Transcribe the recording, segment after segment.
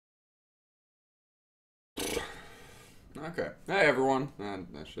Okay. Hey everyone.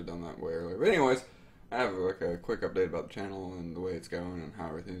 I should have done that way earlier. But anyways, I have like a quick update about the channel and the way it's going and how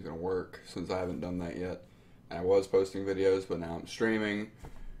everything's gonna work since I haven't done that yet. I was posting videos, but now I'm streaming.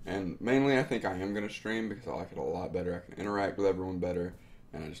 And mainly I think I am gonna stream because I like it a lot better. I can interact with everyone better,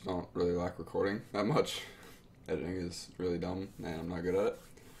 and I just don't really like recording that much. Editing is really dumb and I'm not good at it.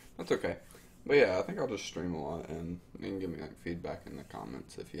 That's okay. But yeah, I think I'll just stream a lot, and you can give me like feedback in the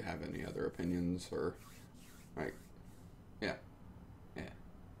comments if you have any other opinions or like yeah. Yeah,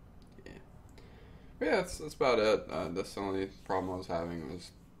 yeah. But yeah, that's about it. That's the only problem I was having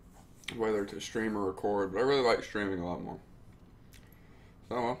was whether to stream or record, but I really like streaming a lot more.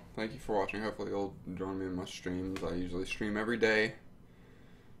 So, well, thank you for watching. Hopefully you'll join me in my streams. I usually stream every day.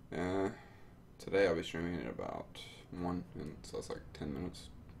 Uh, Today I'll be streaming at about 1, and so that's like 10 minutes.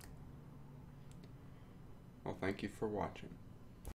 Well, thank you for watching.